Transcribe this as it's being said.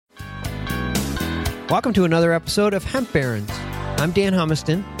Welcome to another episode of Hemp Barons. I'm Dan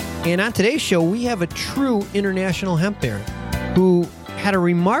Humiston, and on today's show, we have a true international hemp baron who had a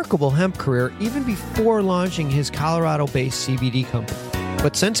remarkable hemp career even before launching his Colorado-based CBD company.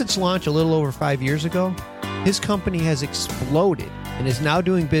 But since its launch a little over 5 years ago, his company has exploded and is now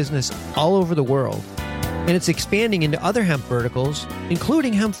doing business all over the world. And it's expanding into other hemp verticals,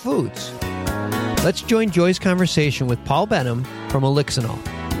 including hemp foods. Let's join Joy's conversation with Paul Benham from Elixinol.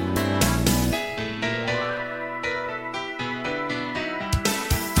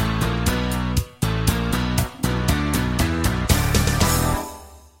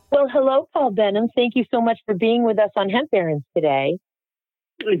 Well, hello, Paul Benham. Thank you so much for being with us on Hemp Barons today.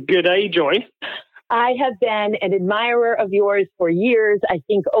 Good day, Joy. I have been an admirer of yours for years, I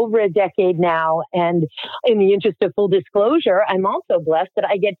think over a decade now. And in the interest of full disclosure, I'm also blessed that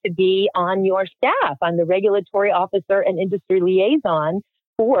I get to be on your staff. I'm the regulatory officer and industry liaison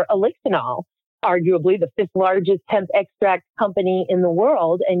for Elixinol, arguably the fifth largest hemp extract company in the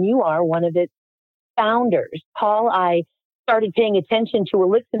world. And you are one of its founders. Paul, I started paying attention to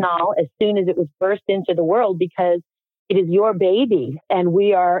Elixinol as soon as it was burst into the world because it is your baby, and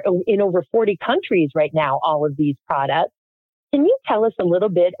we are in over 40 countries right now, all of these products. Can you tell us a little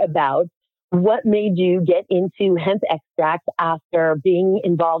bit about what made you get into hemp extract after being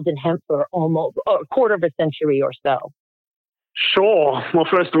involved in hemp for almost a quarter of a century or so? Sure. Well,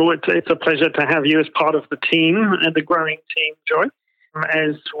 first of all, it's a pleasure to have you as part of the team and the growing team, Joy.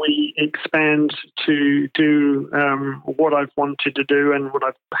 As we expand to do what I've wanted to do and what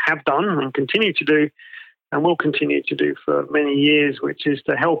I have done and continue to do, and will continue to do for many years, which is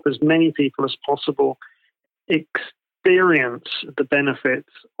to help as many people as possible experience the benefits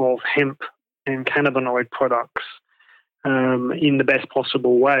of hemp and cannabinoid products in the best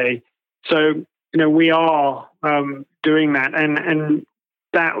possible way. So, we are doing that. And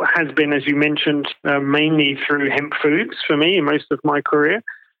that has been, as you mentioned, mainly through hemp foods for me in most of my career.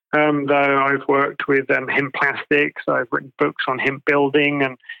 Though I've worked with hemp plastics, I've written books on hemp building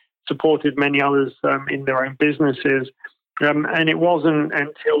and supported many others in their own businesses. And it wasn't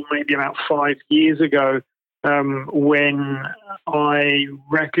until maybe about 5 years ago when I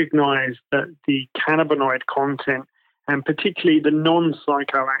recognized that the cannabinoid content, and particularly the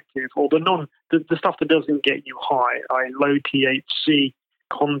non-psychoactive or the stuff that doesn't get you high, low THC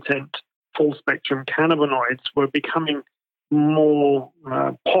content, full-spectrum cannabinoids were becoming more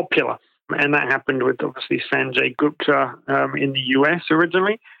popular. And that happened with, obviously, Sanjay Gupta in the US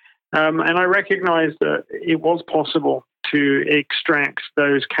originally. And I recognized that it was possible to extract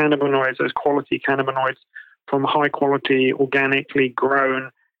those cannabinoids, those quality cannabinoids, from high-quality, organically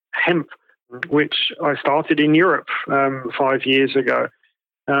grown hemp, which I started in Europe 5 years ago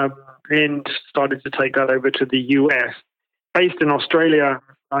and started to take that over to the US. Based in Australia,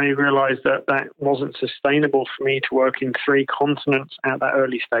 I realized that that wasn't sustainable for me to work in 3 continents at that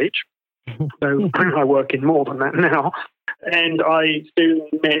early stage. So I work in more than that now. And I soon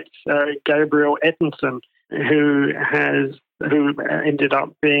met Gabriel Ettenson, who ended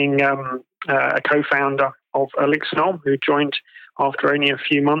up being a co-founder of Elixinol, who joined after only a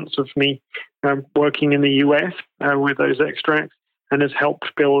few months of me working in the US with those extracts, and has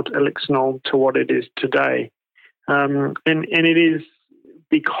helped build Elixinol to what it is today. And it is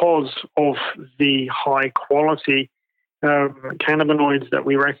because of the high quality cannabinoids that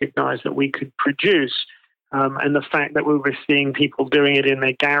we recognize that we could produce, and the fact that we were seeing people doing it in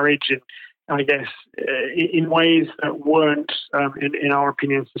their garage and, I guess, in ways that weren't, in our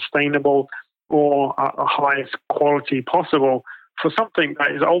opinion, sustainable or a highest quality possible for something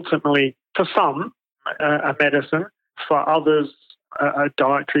that is ultimately, for some, a medicine, for others, a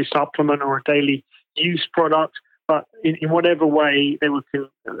dietary supplement or a daily use product. But in whatever way, they were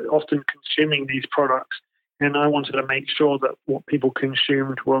often consuming these products. And I wanted to make sure that what people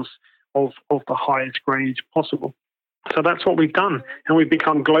consumed was of the highest grade possible. So that's what we've done. And we've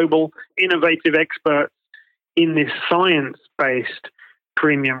become global, innovative experts in this science-based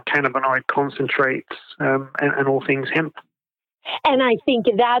premium cannabinoid concentrates and all things hemp. And I think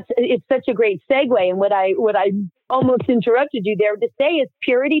it's such a great segue. And what I almost interrupted you there to say is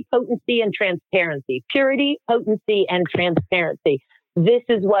purity, potency, and transparency. Purity, potency, and transparency. This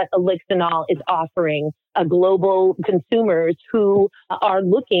is what Elixinol is offering global consumers who are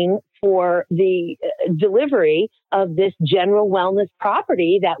looking for the delivery of this general wellness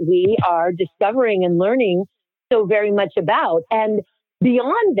property that we are discovering and learning so very much about. And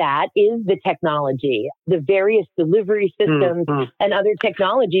beyond that is the technology, the various delivery systems and other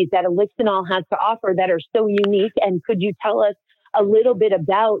technologies that Elixinol has to offer that are so unique. And could you tell us a little bit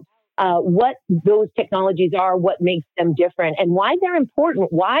about what those technologies are, what makes them different, and why they're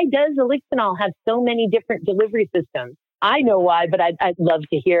important. Why does Elixinol have so many different delivery systems? I know why, but I'd love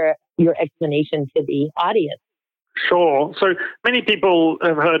to hear your explanation to the audience. Sure. So many people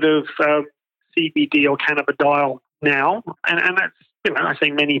have heard of CBD or cannabidiol now, and that's, I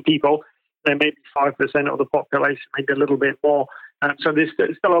say many people, there may be 5% of the population, maybe a little bit more. So there's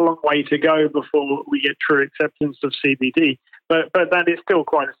still a long way to go before we get true acceptance of CBD, but that is still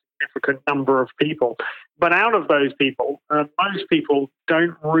quite a significant number of people. But out of those people, most people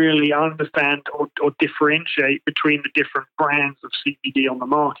don't really understand or differentiate between the different brands of CBD on the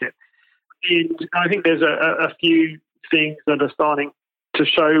market. And I think there's a few things that are starting to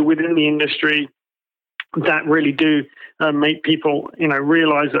show within the industry that really do make people,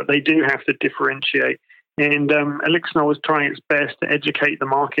 realize that they do have to differentiate. And Elixinol is trying its best to educate the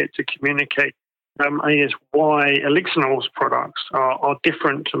market, to communicate, why Elixinol's products are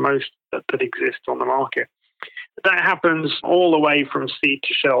different to most that exist on the market. That happens all the way from seed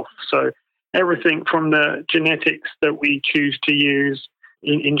to shelf. So everything from the genetics that we choose to use,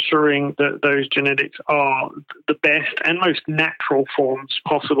 in ensuring that those genetics are the best and most natural forms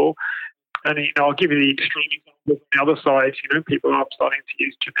possible. And I'll give you the extreme example on the other side. People are starting to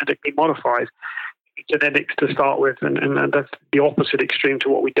use genetically modified genetics to start with, and that's the opposite extreme to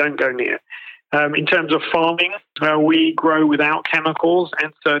what we don't go near. In terms of farming, we grow without chemicals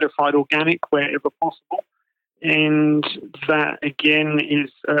and certified organic wherever possible. And that, again,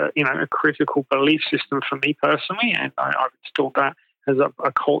 is a critical belief system for me personally, and I've installed that as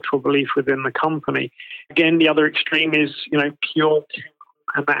a cultural belief within the company. Again, the other extreme is, pure,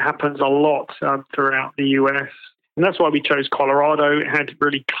 and that happens a lot throughout the US. And that's why we chose Colorado. It had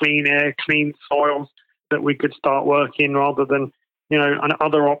really clean air, clean soils that we could start working rather than,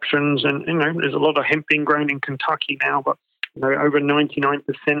 other options. And, there's a lot of hemp being grown in Kentucky now, but, over 99%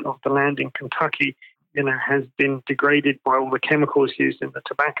 of the land in Kentucky, has been degraded by all the chemicals used in the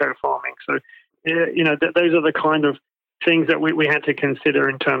tobacco farming. So, those are the kind of things that we had to consider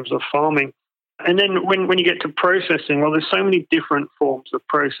in terms of farming. And then when you get to processing, well, there's so many different forms of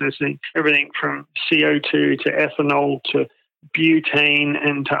processing, everything from CO2 to ethanol to butane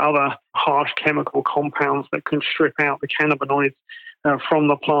and to other harsh chemical compounds that can strip out the cannabinoids from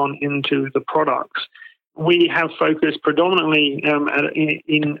the plant into the products. We have focused predominantly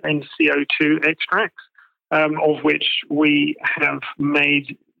in CO2 extracts, of which we have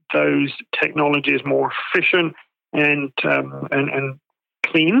made those technologies more efficient and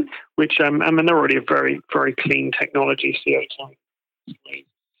clean, which they're already a very, very clean technology, CO2.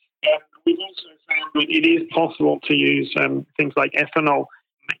 We've also found that it is possible to use things like ethanol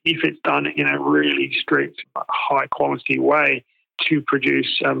if it's done in a really strict, high-quality way to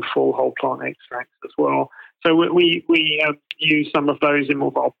produce full whole plant extracts as well. So we use some of those in more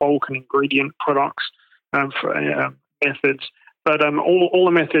of our bulk and ingredient products for methods. But all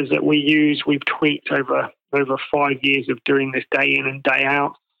the methods that we use, we've tweaked over 5 years of doing this day in and day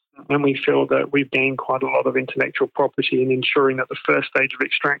out. And we feel that we've gained quite a lot of intellectual property in ensuring that the first stage of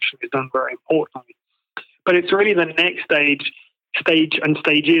extraction is done very importantly. But it's really the next stage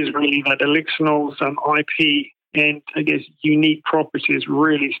is really that Elixinol's IP and, I guess, unique properties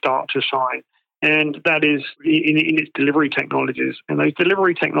really start to shine. And that is in its delivery technologies. And those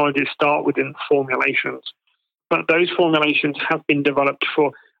delivery technologies start within formulations. But those formulations have been developed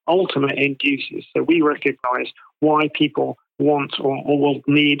for ultimate end uses. So we recognize why people want or will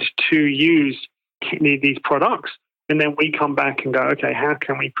need to use these products. And then we come back and go, okay, how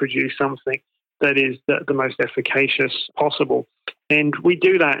can we produce something that is the most efficacious possible? And we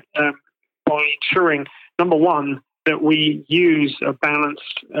do that by ensuring, number one, that we use a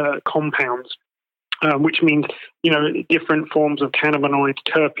balanced compounds, which means, different forms of cannabinoids,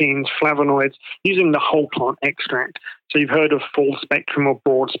 terpenes, flavonoids, using the whole plant extract. So you've heard of full spectrum or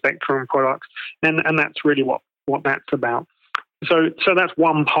broad spectrum products, and that's really what that's about. So that's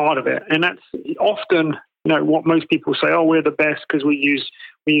one part of it, and that's often, what most people say, oh, we're the best because we use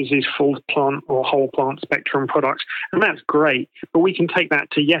these full plant or whole plant spectrum products, and that's great. But we can take that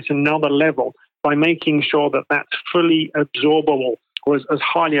to yet another level by making sure that that's fully absorbable, or as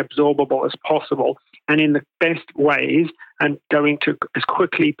highly absorbable as possible, and in the best ways, and going to as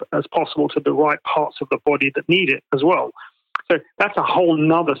quickly as possible to the right parts of the body that need it as well. So that's a whole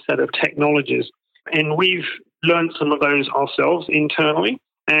nother set of technologies. And we've learned some of those ourselves internally,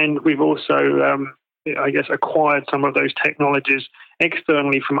 and we've also, acquired some of those technologies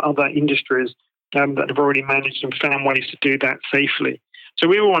externally from other industries that have already managed and found ways to do that safely. So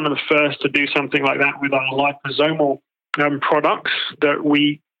we were one of the first to do something like that with our liposomal products that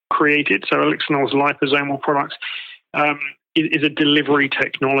we created. So Elixinol's liposomal products is a delivery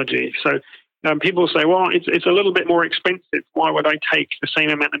technology. So people say, well, it's a little bit more expensive. Why would I take the same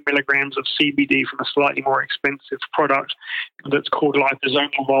amount of milligrams of CBD from a slightly more expensive product that's called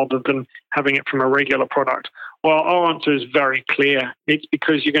liposomal rather than having it from a regular product? Well, our answer is very clear. It's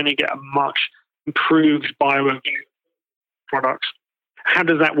because you're going to get a much improved bioavailable product. How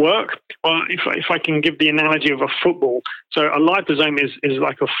does that work? Well, if I can give the analogy of a football. So a liposome is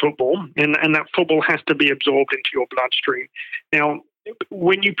like a football, and that football has to be absorbed into your bloodstream. Now,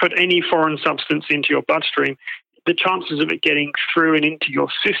 when you put any foreign substance into your bloodstream, the chances of it getting through and into your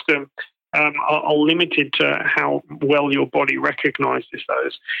system are limited to how well your body recognizes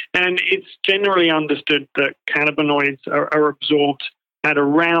those. And it's generally understood that cannabinoids are absorbed at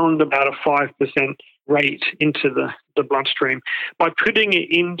around about a 5% rate into the bloodstream. By putting it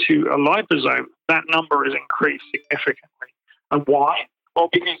into a liposome, that number is increased significantly. And why? Well,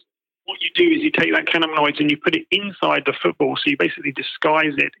 because what you do is you take that cannabinoids and you put it inside the football, so you basically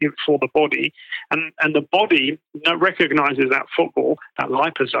disguise it for the body, and the body recognizes that football, that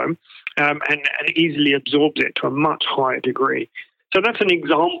liposome, and easily absorbs it to a much higher degree. So that's an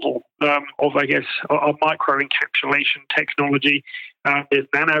example of, I guess, a microencapsulation technology. There's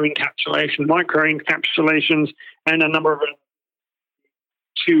nanoencapsulation, microencapsulations, and a number of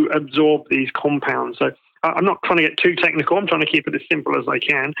to absorb these compounds. So I'm not trying to get too technical. I'm trying to keep it as simple as I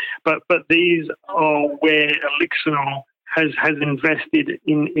can. But these are where Elixinol has invested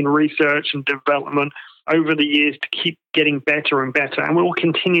in research and development over the years to keep getting better and better. And we will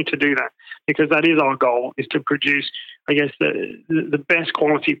continue to do that because that is our goal, is to produce, I guess, the best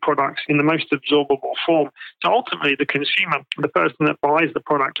quality products in the most absorbable form. So ultimately, the consumer, the person that buys the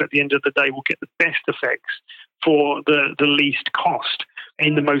product at the end of the day, will get the best effects for the least cost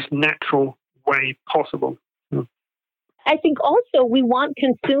in the most natural way possible. I think also we want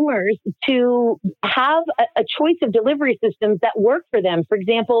consumers to have a choice of delivery systems that work for them. For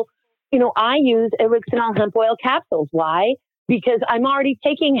example, I use Elixinol hemp oil capsules. Why? Because I'm already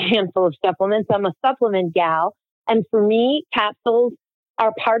taking a handful of supplements. I'm a supplement gal. And for me, capsules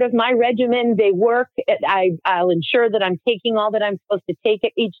are part of my regimen. They work. I'll ensure that I'm taking all that I'm supposed to take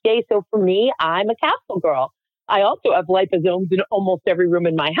each day. So for me, I'm a capsule girl. I also have liposomes in almost every room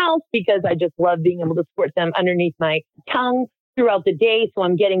in my house because I just love being able to squirt them underneath my tongue throughout the day. So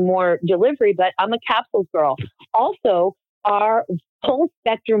I'm getting more delivery, but I'm a capsule girl. Also, our full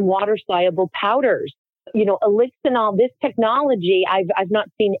spectrum water soluble powders. Elixinol, this technology, I've not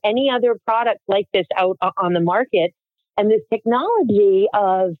seen any other product like this out on the market. And this technology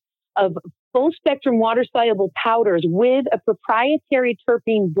of full spectrum water soluble powders with a proprietary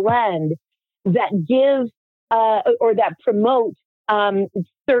terpene blend that gives or that promote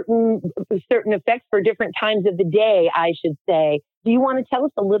certain effects for different times of the day, I should say. Do you want to tell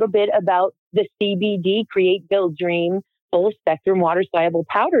us a little bit about the CBD Create, Build, Dream full spectrum water soluble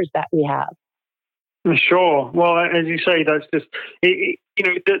powders that we have? Sure. Well, as you say, that's just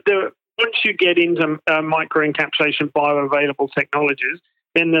once you get into microencapsulation bioavailable technologies,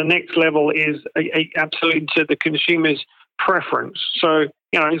 then the next level is absolutely to the consumer's preference. So,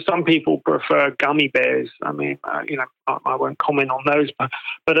 some people prefer gummy bears. I mean, I won't comment on those,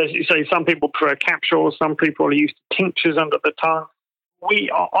 but as you say, some people prefer capsules. Some people are used to tinctures under the tongue.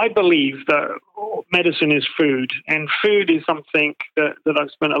 I believe that medicine is food, and food is something that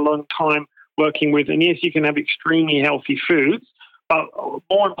I've spent a long time working with. And yes, you can have extremely healthy foods, but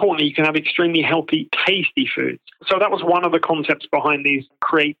more importantly, you can have extremely healthy, tasty foods. So that was one of the concepts behind these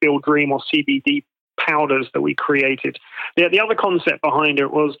Create, Build, Dream, or CBD powders that we created. The other concept behind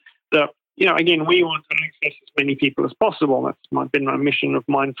it was that, again, we want to access as many people as possible. That's been a mission of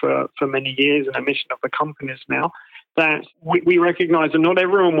mine for many years, and a mission of the companies now, that we recognize that not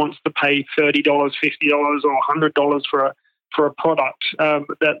everyone wants to pay $30, $50, or $100 for a product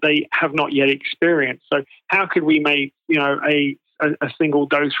that they have not yet experienced. So how could we make, a single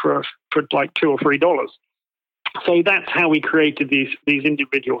dose for like $2 or $3? So that's how we created these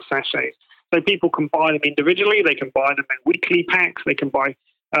individual sachets. So people can buy them individually. They can buy them in weekly packs. They can buy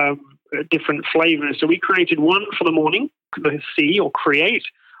different flavors. So we created one for the morning, the C or Create,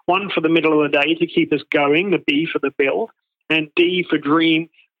 one for the middle of the day to keep us going, the B for the Build, and D for Dream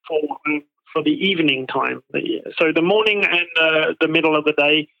for the evening time. So the morning and the middle of the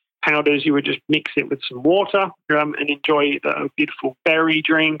day powders, you would just mix it with some water and enjoy a beautiful berry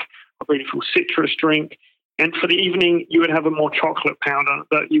drink, a beautiful citrus drink. And for the evening, you would have a more chocolate powder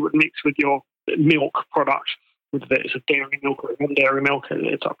that you would mix with your milk product. Whether it's a dairy milk or a non-dairy milk,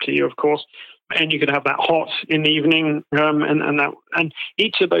 it's up to you, of course. And you could have that hot in the evening. And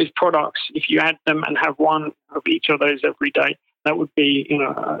each of those products, if you add them and have one of each of those every day, that would be,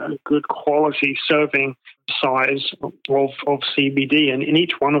 a good quality serving size of CBD. And in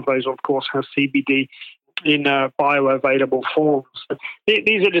each one of those, of course, has CBD in bioavailable forms.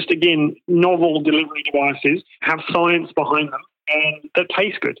 These are just, again, novel delivery devices, have science behind them, and that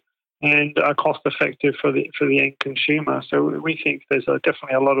taste good and are cost effective for the end consumer. So we think there's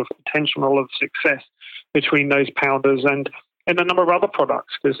definitely a lot of potential, a lot of success between those powders and a number of other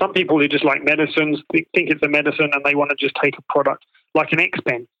products. Because some people who just like medicines think it's a medicine and they want to just take a product like an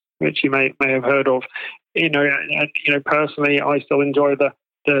X-Pen, which you may have heard of. Personally, I still enjoy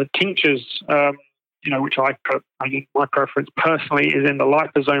the tinctures. Which my preference personally is in the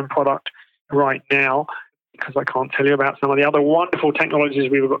liposome product right now, because I can't tell you about some of the other wonderful technologies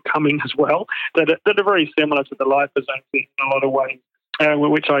we've got coming as well that are very similar to the liposome in a lot of ways,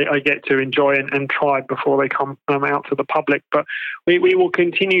 which I get to enjoy and try before they come out to the public. But we will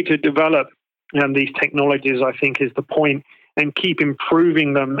continue to develop these technologies, I think, is the point, and keep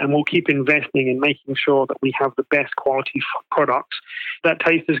improving them, and we'll keep investing in making sure that we have the best quality products that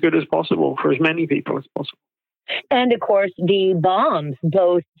taste as good as possible for as many people as possible. And of course, the balms,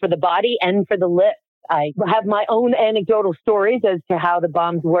 both for the body and for the lips. I have my own anecdotal stories as to how the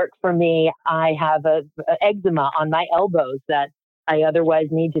balms work for me. I have a eczema on my elbows that I otherwise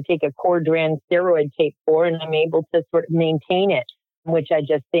need to take a Cordran steroid tape for, and I'm able to sort of maintain it, which I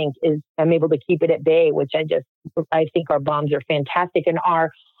just think I'm able to keep it at bay, which I think our balms are fantastic, and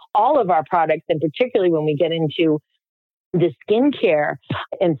all of our products, and particularly when we get into the skincare,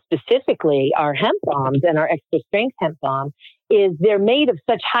 and specifically our hemp balms and our extra strength hemp balm, is they're made of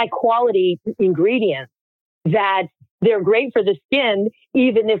such high quality ingredients that they're great for the skin,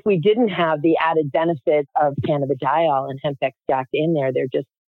 even if we didn't have the added benefits of cannabidiol and hemp extract in there. They're just,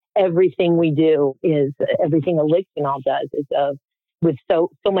 everything we do is, everything Elixinol does is with so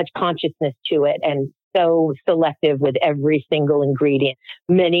much consciousness to it, and so selective with every single ingredient.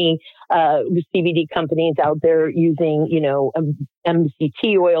 Many CBD companies out there using,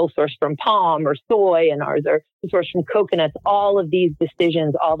 MCT oil sourced from palm or soy, and ours are sourced from coconuts. All of these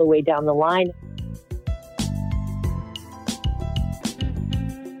decisions all the way down the line.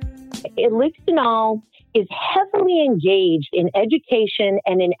 Elixinol is heavily engaged in education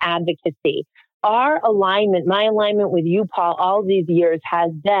and in advocacy. My alignment with you, Paul, all these years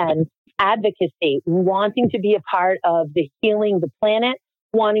has been advocacy, wanting to be a part of the healing the planet,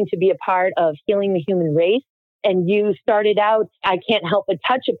 wanting to be a part of healing the human race. And you started out, I can't help but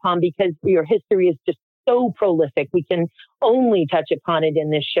touch upon, because your history is just so prolific. We can only touch upon it in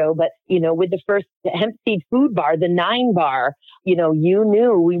this show. But, with the first hemp seed food bar, the 9 bar, you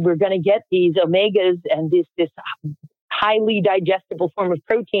knew we were going to get these omegas and this highly digestible form of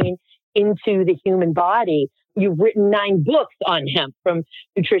protein into the human body. You've written 9 books on hemp, from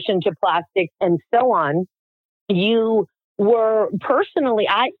nutrition to plastics and so on. You were personally,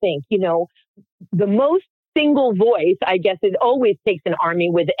 I think, the most single voice. I guess it always takes an army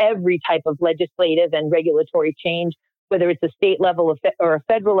with every type of legislative and regulatory change, whether it's a state level or a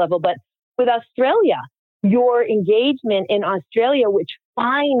federal level. But with Australia, your engagement in Australia, which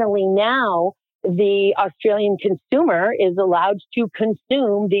finally now the Australian consumer is allowed to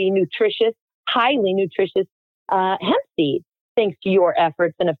consume the highly nutritious hemp seed, thanks to your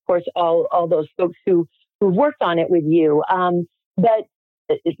efforts, and of course all those folks who worked on it with you. But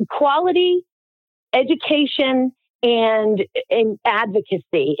quality, education, and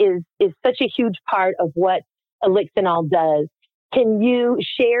advocacy is such a huge part of what Elixinol does. Can you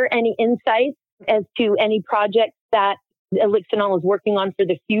share any insights as to any projects that Elixinol is working on for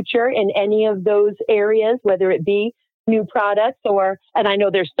the future in any of those areas, whether it be new products and I know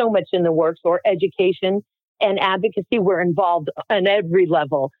there's so much in the works, or education and advocacy? We're involved on every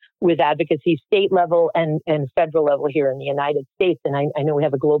level with advocacy, state level and federal level here in the United States. And I know we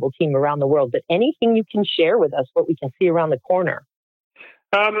have a global team around the world, but anything you can share with us, what we can see around the corner?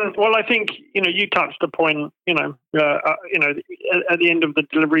 Well, I think, you touched upon, at the end of the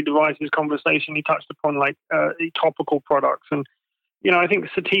delivery devices conversation, you touched upon the topical products. And, I think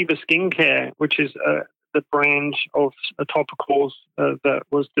Sativa Skincare, which is the brand of topicals that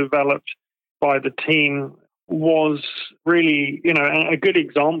was developed by the team, was really, a good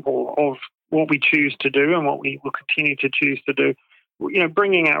example of what we choose to do and what we will continue to choose to do.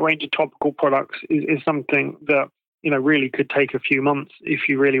 Bringing out a range of topical products is something that, really could take a few months if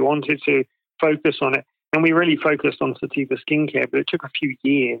you really wanted to focus on it. And we really focused on Sativa Skincare, but it took a few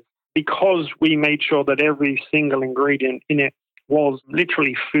years because we made sure that every single ingredient in it was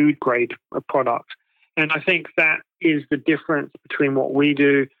literally food grade product. And I think that is the difference between what we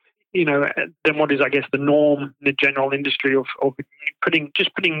do, than what is, I guess, the norm in the general industry of putting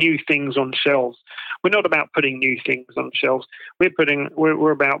new things on shelves. we're not about putting new things on shelves.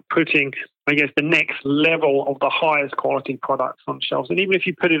 We're about putting, I guess, the next level of the highest quality products on shelves. And even if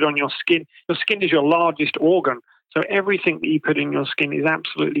you put it on your skin is your largest organ. So everything that you put in your skin is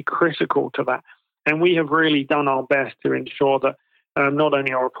absolutely critical to that. And we have really done our best to ensure that not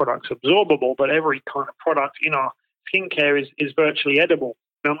only are our products absorbable, but every kind of product in our skincare is virtually edible.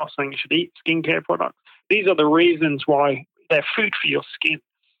 Now, I'm not saying you should eat skincare products. These are the reasons why they're food for your skin,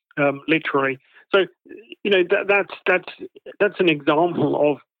 literally. So, that's an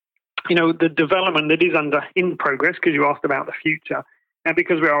example of, the development that is in progress, because you asked about the future. And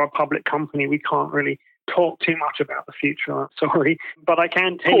because we are a public company, we can't really talk too much about the future, sorry. But I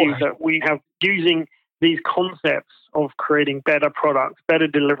can tell you that we have, using these concepts of creating better products, better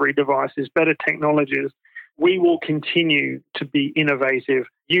delivery devices, better technologies, we will continue to be innovative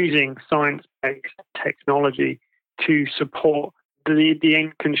using science-based technology to support the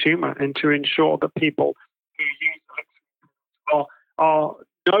end consumer and to ensure that people who use Elixinol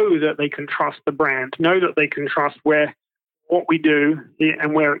know that they can trust the brand, know that they can trust what we do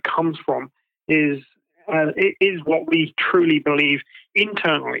and where it comes from is what we truly believe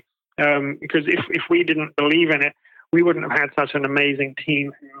internally. Because if we didn't believe in it, we wouldn't have had such an amazing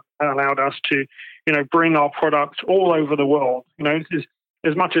team who allowed us to, bring our products all over the world. This is,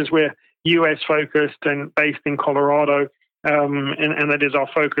 as much as we're US focused and based in Colorado, and that is our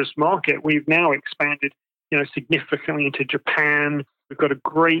focus market, we've now expanded, significantly into Japan. We've got a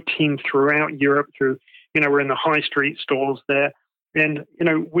great team throughout Europe. We're in the high street stores there, and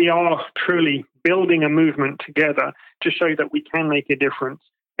we are truly building a movement together to show that we can make a difference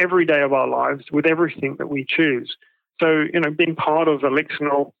every day of our lives with everything that we choose. So, being part of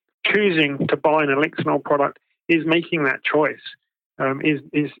Elixinol, choosing to buy an Elixinol product is making that choice,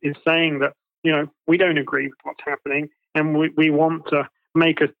 is saying that, we don't agree with what's happening and we want to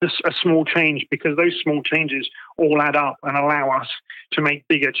make a small change, because those small changes all add up and allow us to make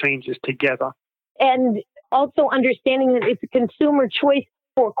bigger changes together. And also understanding that it's a consumer choice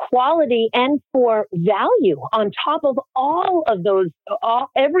for quality and for value on top of all of those,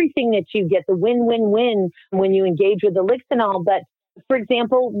 everything that you get, the win-win-win when you engage with Elixinol. But for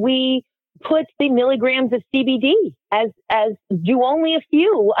example, we put the milligrams of CBD as do only a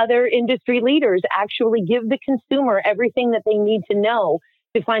few other industry leaders actually give the consumer everything that they need to know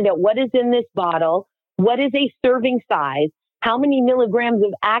to find out what is in this bottle, what is a serving size, how many milligrams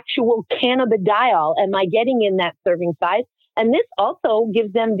of actual cannabidiol am I getting in that serving size? And this also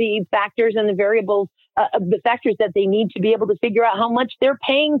gives them the factors and the variables, the factors that they need to be able to figure out how much they're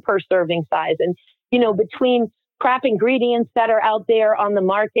paying per serving size. And, between crap ingredients that are out there on the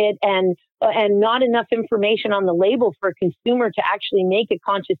market and not enough information on the label for a consumer to actually make a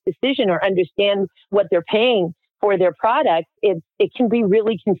conscious decision or understand what they're paying for their product, it can be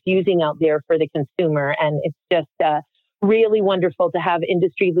really confusing out there for the consumer. And it's just really wonderful to have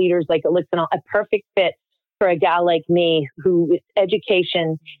industry leaders like Elixinol, a perfect fit for a gal like me who is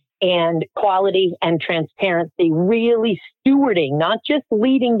education and quality and transparency, really stewarding, not just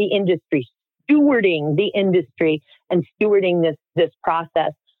leading the industry, stewarding the industry and stewarding this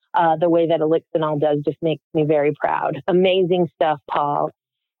process the way that Elixinol does just makes me very proud. Amazing stuff, Paul.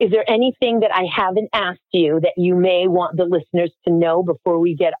 Is there anything that I haven't asked you that you may want the listeners to know before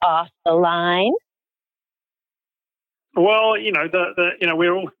we get off the line? Well,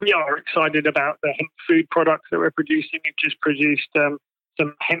 we are excited about the hemp food products that we're producing. We've just produced some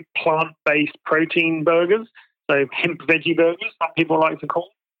hemp plant-based protein burgers, so hemp veggie burgers, some people like to call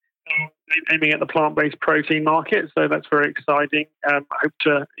them, aiming at the plant-based protein market. So that's very exciting. I hope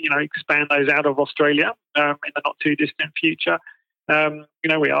to, expand those out of Australia in the not too distant future.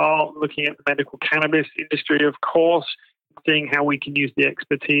 We are looking at the medical cannabis industry, of course, seeing how we can use the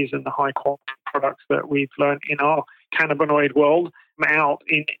expertise and the high quality products that we've learned in our cannabinoid world out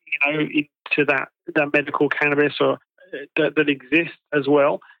into that medical cannabis or that exists as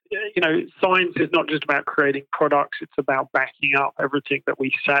well. Science is not just about creating products; it's about backing up everything that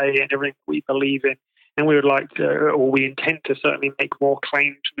we say and everything we believe in. And we would like to, or we intend to certainly make more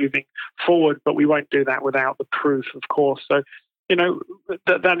claims moving forward, but we won't do that without the proof, of course. So,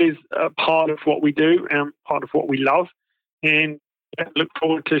 that is a part of what we do and part of what we love. And look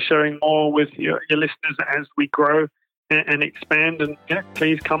forward to sharing more with your listeners as we grow and expand. And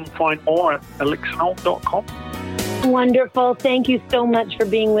please come find more at elixinol.com. Wonderful. Thank you so much for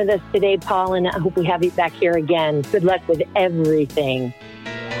being with us today, Paul, and I hope we have you back here again. Good luck with everything.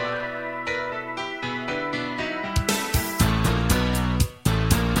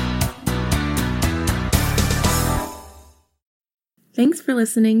 Thanks for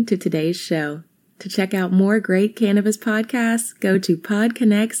listening to today's show. To check out more great cannabis podcasts, go to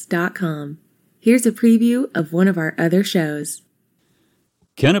podconnects.com. Here's a preview of one of our other shows.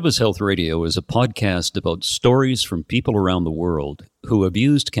 Cannabis Health Radio is a podcast about stories from people around the world who have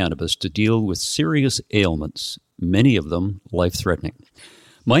used cannabis to deal with serious ailments, many of them life-threatening.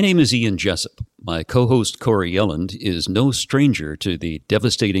 My name is Ian Jessup. My co-host Corey Yelland is no stranger to the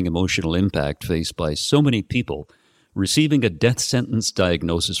devastating emotional impact faced by so many people receiving a death sentence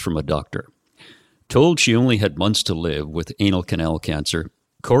diagnosis from a doctor. Told she only had months to live with anal canal cancer,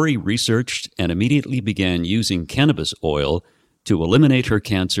 Corey researched and immediately began using cannabis oil to eliminate her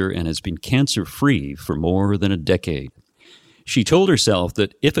cancer and has been cancer-free for more than a decade. She told herself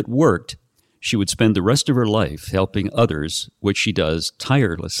that if it worked, she would spend the rest of her life helping others, which she does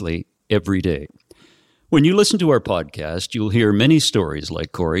tirelessly every day. When you listen to our podcast, you'll hear many stories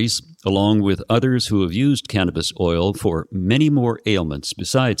like Corey's, along with others who have used cannabis oil for many more ailments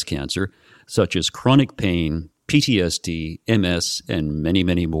besides cancer, such as chronic pain, PTSD, MS, and many,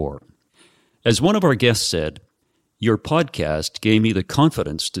 many more. As one of our guests said, "Your podcast gave me the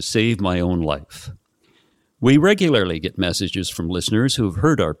confidence to save my own life." We regularly get messages from listeners who have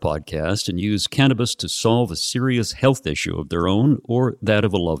heard our podcast and use cannabis to solve a serious health issue of their own or that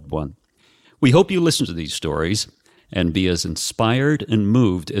of a loved one. We hope you listen to these stories and be as inspired and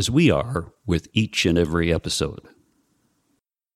moved as we are with each and every episode.